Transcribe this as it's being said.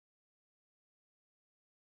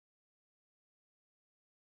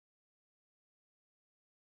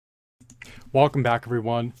Welcome back,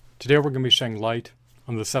 everyone. Today we're going to be shedding light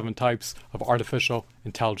on the 7 types of artificial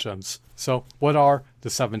intelligence. So, what are the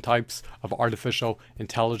 7 types of artificial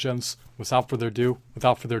intelligence? Without further ado,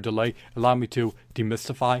 without further delay, allow me to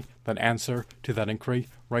demystify that answer to that inquiry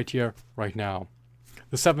right here, right now.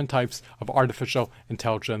 The 7 types of artificial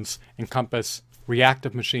intelligence encompass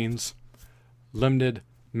reactive machines, limited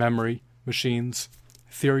memory machines,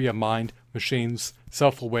 theory of mind machines,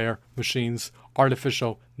 self-aware machines,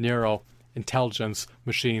 artificial neural intelligence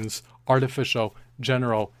machines, artificial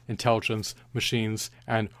general intelligence machines,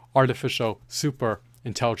 and artificial super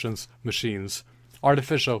intelligence machines.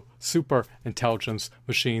 Artificial super intelligence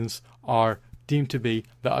machines are deemed to be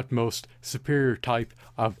the utmost superior type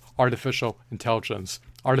of artificial intelligence.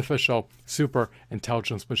 Artificial super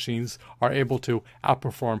intelligence machines are able to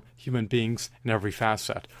outperform human beings in every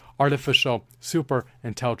facet. Artificial super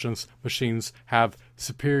intelligence machines have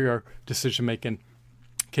superior decision-making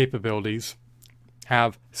capabilities,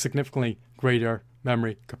 have significantly greater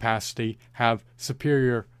memory capacity, have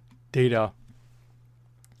superior data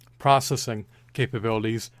processing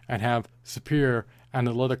capabilities, and have superior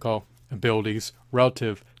analytical abilities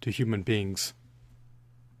relative to human beings.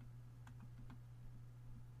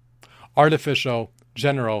 Artificial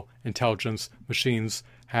general intelligence machines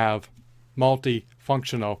have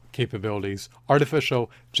multifunctional capabilities. Artificial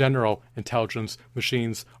general intelligence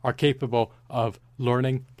machines are capable of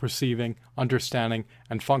learning, perceiving, understanding,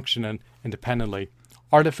 and functioning independently.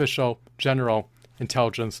 Artificial general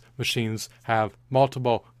intelligence machines have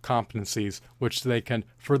multiple competencies which they can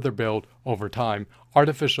further build over time.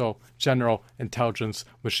 Artificial general intelligence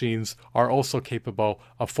machines are also capable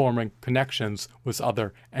of forming connections with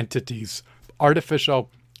other entities. Artificial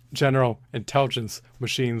general intelligence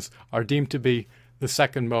machines are deemed to be the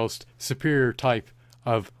second most superior type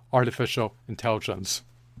of artificial intelligence.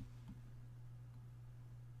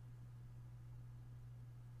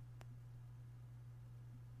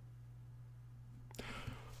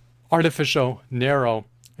 Artificial narrow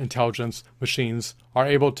intelligence machines are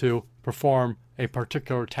able to perform a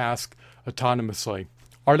particular task autonomously.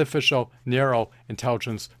 Artificial narrow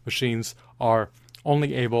intelligence machines are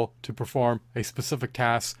only able to perform a specific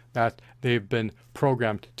task that they've been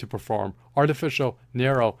programmed to perform. Artificial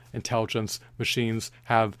narrow intelligence machines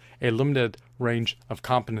have a limited range of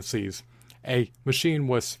competencies. A machine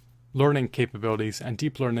with learning capabilities and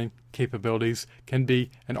deep learning capabilities can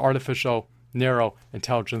be an artificial narrow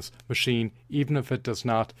intelligence machine, even if it does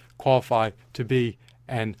not qualify to be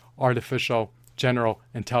an artificial general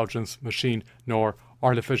intelligence machine nor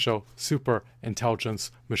artificial super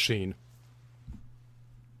intelligence machine.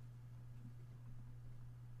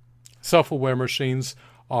 Self-aware machines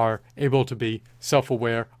are able to be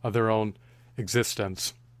self-aware of their own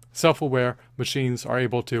existence. Self-aware machines are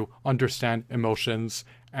able to understand emotions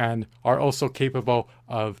and are also capable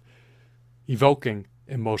of evoking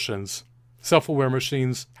emotions. Self-aware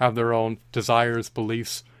machines have their own desires,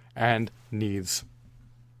 beliefs, and needs.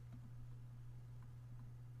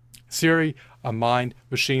 Theory of mind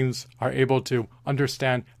machines are able to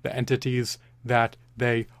understand the entities that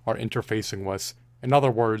they are interfacing with. In other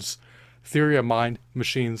words, theory of mind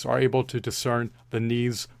machines are able to discern the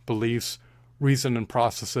needs, beliefs, reason and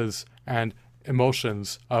processes, and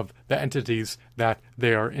emotions of the entities that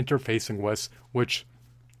they are interfacing with, which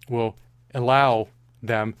will allow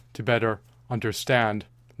them to better understand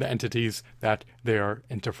the entities that they are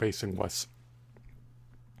interfacing with.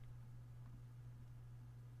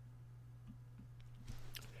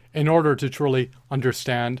 In order to truly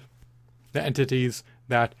understand the entities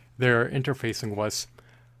that they're interfacing with,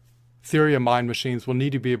 theory of mind machines will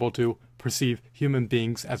need to be able to perceive human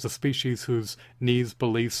beings as a species whose needs,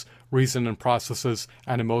 beliefs, reason and processes,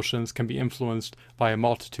 and emotions can be influenced by a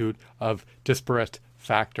multitude of disparate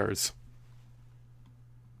factors.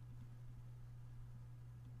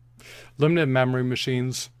 Limited memory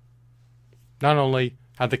machines not only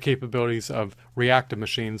have the capabilities of reactive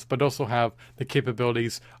machines, but also have the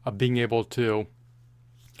capabilities of being able to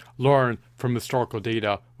learn from historical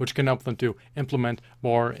data, which can help them to implement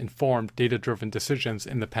more informed, data-driven decisions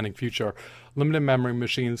in the pending future. Limited memory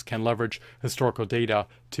machines can leverage historical data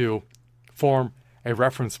to form a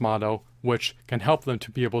reference model, which can help them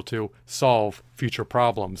to be able to solve future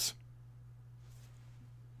problems.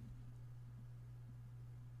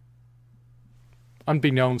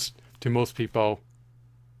 Unbeknownst to most people,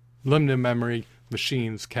 limited memory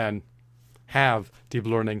machines can have deep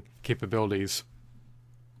learning capabilities.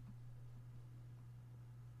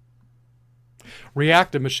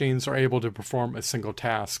 Reactive machines are able to perform a single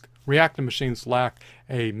task. Reactive machines lack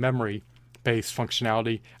a memory memory-based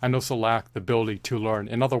functionality and also lack the ability to learn.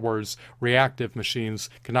 In other words, reactive machines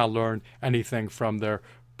cannot learn anything from their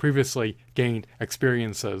previously gained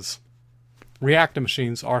experiences. Reactive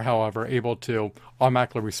machines are, however, able to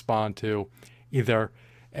automatically respond to either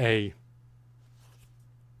a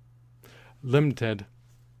limited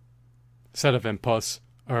set of inputs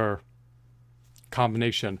or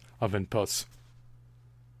combination of inputs.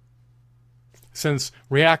 Since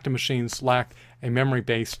reactive machines lack a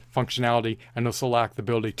memory-based functionality and also lack the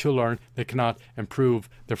ability to learn, they cannot improve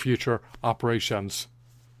their future operations.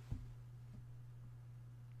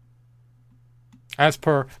 As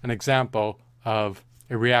per an example of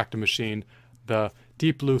a reactive machine, the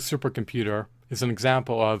Deep Blue supercomputer is an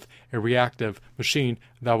example of a reactive machine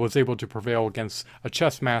that was able to prevail against a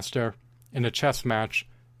chess master in a chess match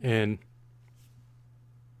in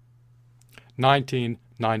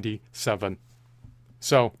 1997.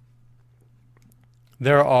 So,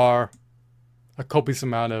 there are a copious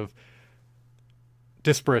amount of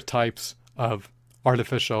disparate types of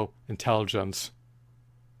artificial intelligence.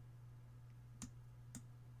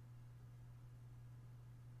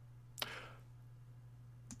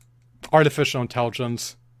 Artificial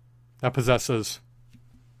intelligence that possesses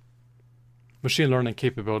machine learning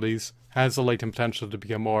capabilities has the latent potential to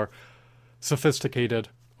become more sophisticated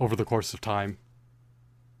over the course of time.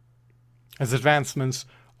 As advancements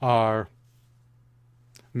are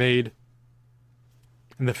made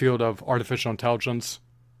in the field of artificial intelligence,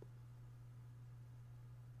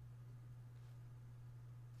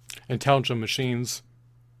 intelligent machines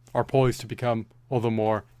are poised to become all the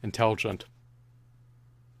more intelligent.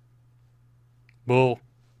 Will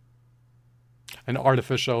an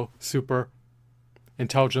artificial super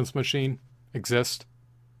intelligence machine exist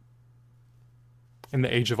in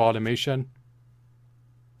the age of automation?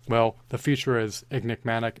 Well, the future is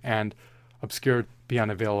enigmatic and obscured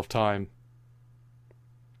beyond a veil of time.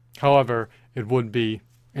 However, it would be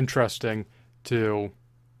interesting to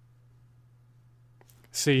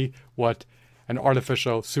see what an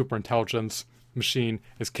artificial superintelligence machine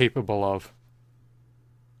is capable of.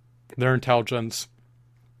 Their intelligence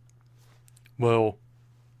will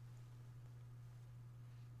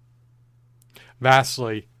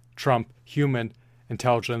vastly trump human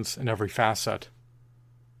intelligence in every facet.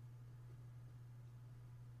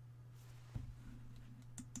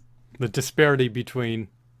 The disparity between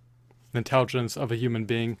the intelligence of a human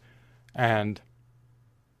being and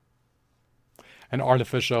an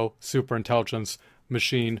artificial superintelligence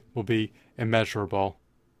machine will be immeasurable.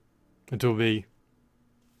 It will be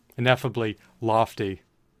ineffably lofty,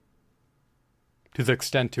 to the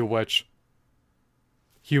extent to which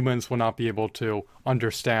humans will not be able to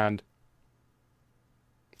understand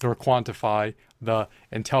or quantify the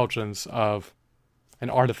intelligence of an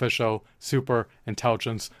artificial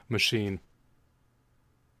superintelligence machine.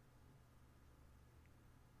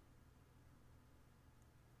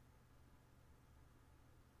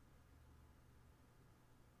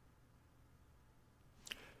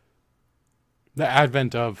 The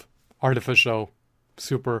advent of artificial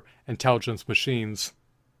superintelligence machines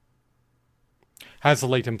has the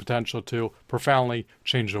latent potential to profoundly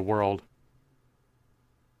change the world.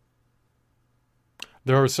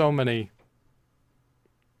 There are so many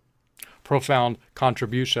profound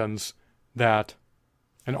contributions that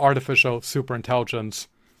an artificial superintelligence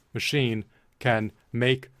machine can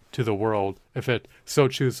make to the world if it so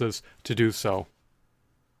chooses to do so.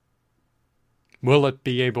 Will it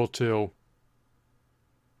be able to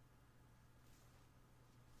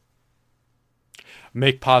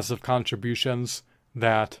make positive contributions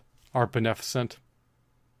that are beneficent?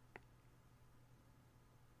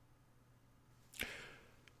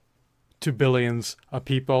 To billions of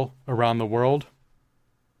people around the world?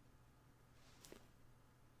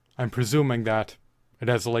 I'm presuming that it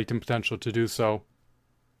has a latent potential to do so,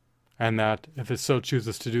 and that if it so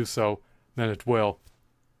chooses to do so, then it will.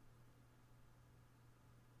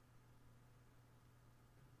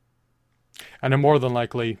 And it more than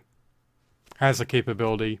likely has the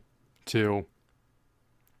capability to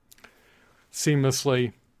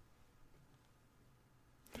seamlessly,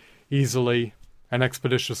 easily, and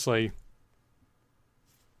expeditiously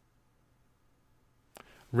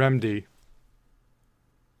remedy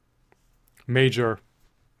major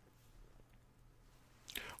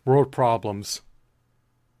world problems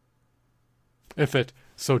if it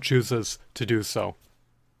so chooses to do so.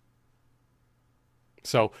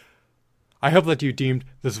 So, I hope that you deemed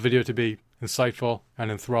this video to be insightful and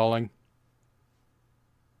enthralling.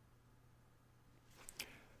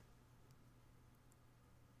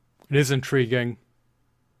 It is intriguing.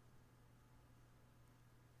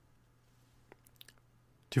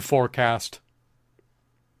 to forecast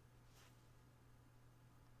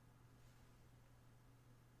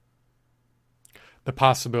the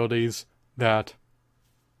possibilities that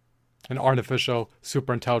an artificial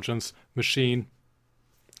superintelligence machine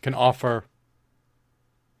can offer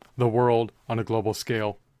the world on a global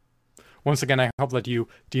scale. Once again, I hope that you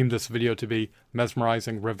deem this video to be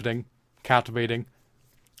mesmerizing, riveting, captivating,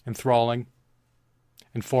 enthralling,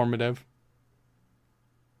 informative,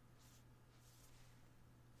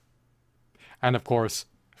 and of course,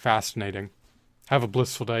 fascinating. Have a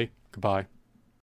blissful day. Goodbye.